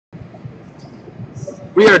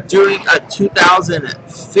We are doing a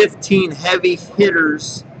 2015 Heavy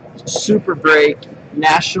Hitters Super Break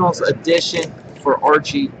Nationals Edition for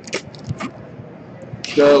Archie.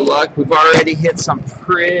 Good luck. We've already hit some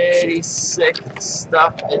pretty sick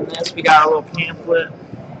stuff in this. We got a little pamphlet,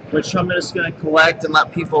 which I'm just going to collect and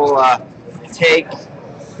let people take.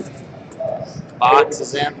 Box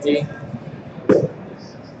is empty.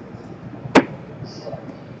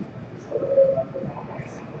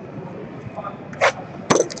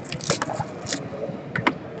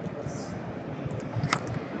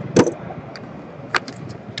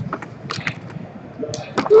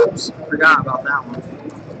 Oops, forgot about that one.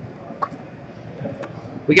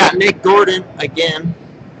 We got Nick Gordon again.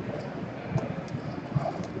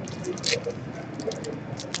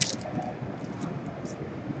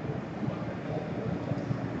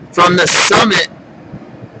 From the Summit,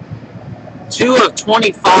 2 of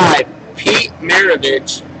 25, Pete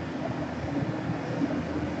Maravich,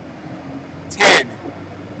 10.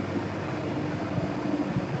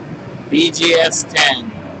 BGS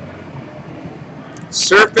 10.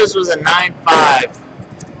 Surface was a 9.5.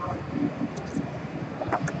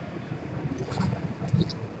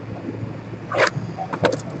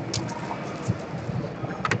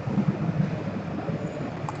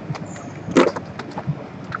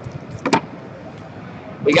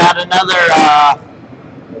 We got another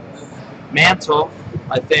mantle,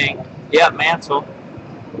 I think. Yeah, mantle.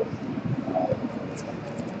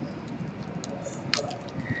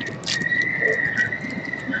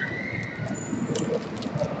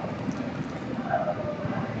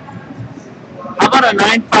 How about a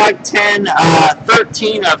 9.5, 10,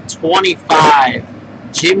 13 of 25?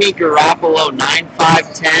 Jimmy Garoppolo,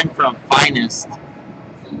 9.5, 10 from Finest.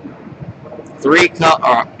 Three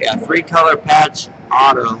color patch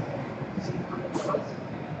auto.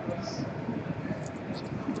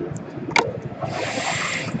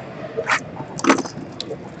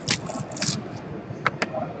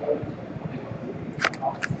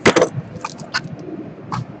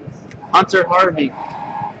 Hunter Harvey.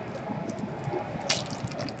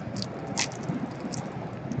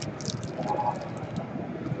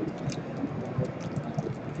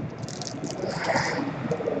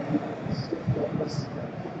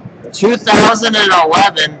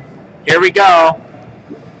 (2011). Here we go.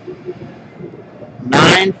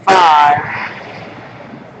 9.5.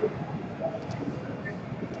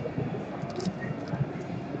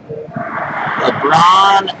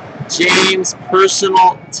 LeBron James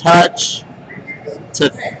personal touch to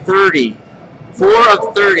 30. 4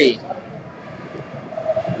 of 30.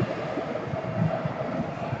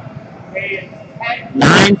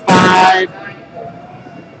 (9.5,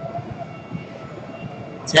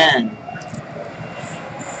 10).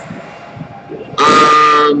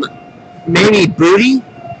 Maybe Booty?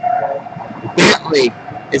 Bentley.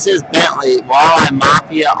 It says Bentley. Walleye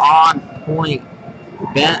Mafia on point.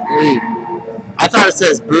 Bentley. I thought it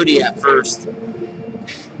says Booty at first.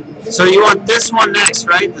 So you want this one next,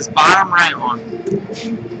 right? This bottom right one.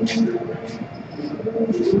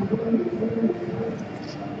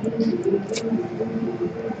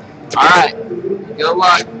 Alright. Good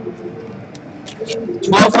luck.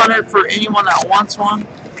 $1,200 for anyone that wants one.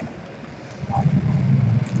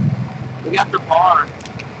 We got the bar.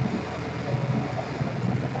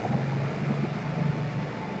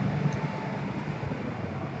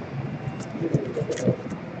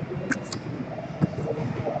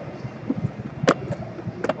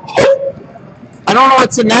 I don't know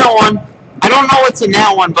what's in that one. I don't know what's in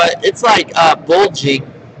that one, but it's like bulging.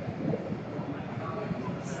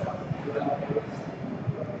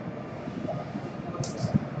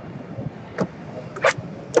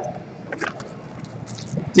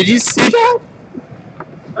 Did you see that?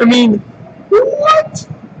 I mean, what?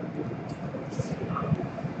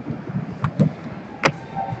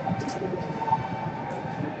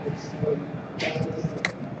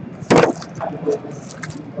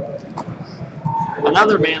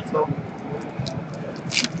 Another mantle.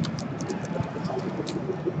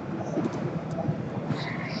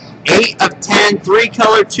 (8 of 10, 3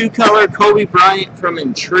 color, 2 color, Kobe Bryant from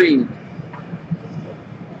Intrigue.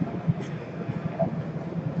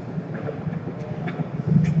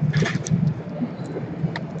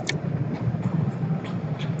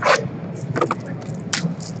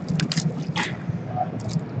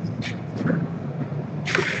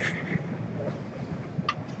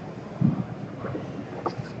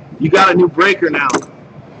 You got a new breaker now.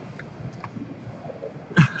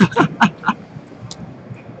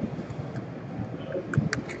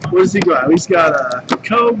 What does he got? He's got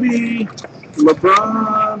Kobe,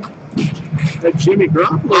 LeBron, and Jimmy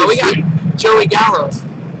Garoppolo. Oh, we got Joey Gallo.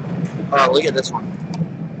 Oh, look at this one.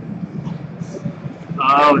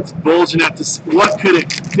 Oh, it's bulging at the. What could it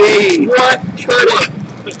be? What could it?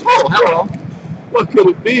 Oh, hello. What could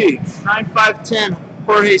it be? 9510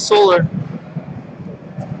 Jorge Soler.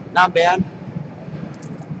 Not bad.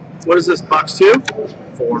 What is this? Box 2?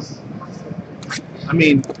 4. I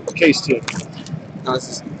mean, case 2. No, this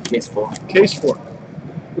is case 4. Case 4.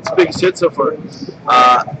 What's the biggest hit so far?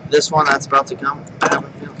 This one that's about to come. I have a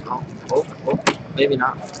feeling. Oh, maybe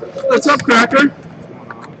not. What's up, Cracker?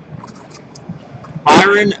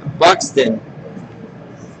 Byron Buxton.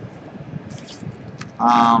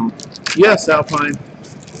 Yes, Alpine.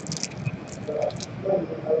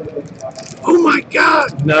 Oh my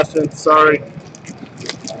God! Nothing. Sorry.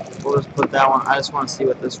 We'll just put that one. I just want to see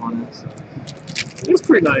what this one is. It's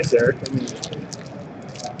pretty nice, Eric. I mean,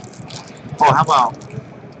 oh, how about?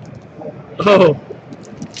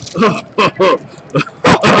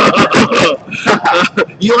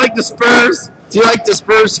 You like the Spurs? Do you like the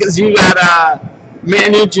Spurs? Because you got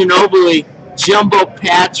Manu Ginobili jumbo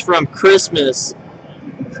patch from Christmas.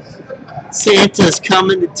 Santa's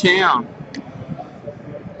coming to town.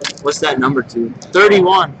 What's that number to?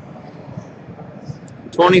 31.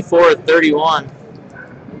 24 31.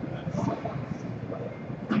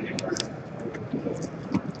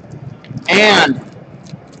 And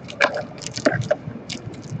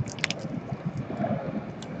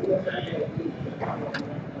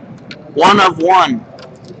one of one.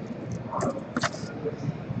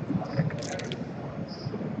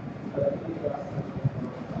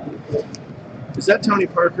 Is that Tony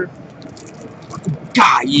Parker?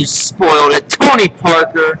 God, you spoiled it. Tony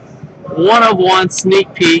Parker. One of one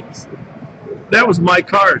sneak peeks. That was my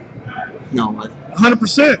card. No, what?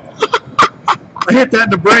 100%. I hit that in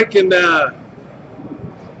the break in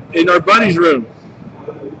our buddy's room.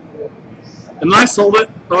 And I sold it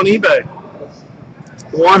on eBay.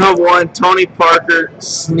 One of one Tony Parker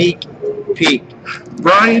sneak peek.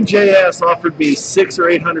 Brian JS offered me $600 or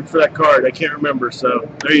 $800 for that card. I can't remember, so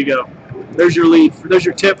there you go. There's your lead. There's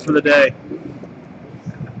your tip for the day.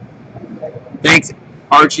 Thanks,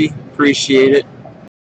 Archie. Appreciate it.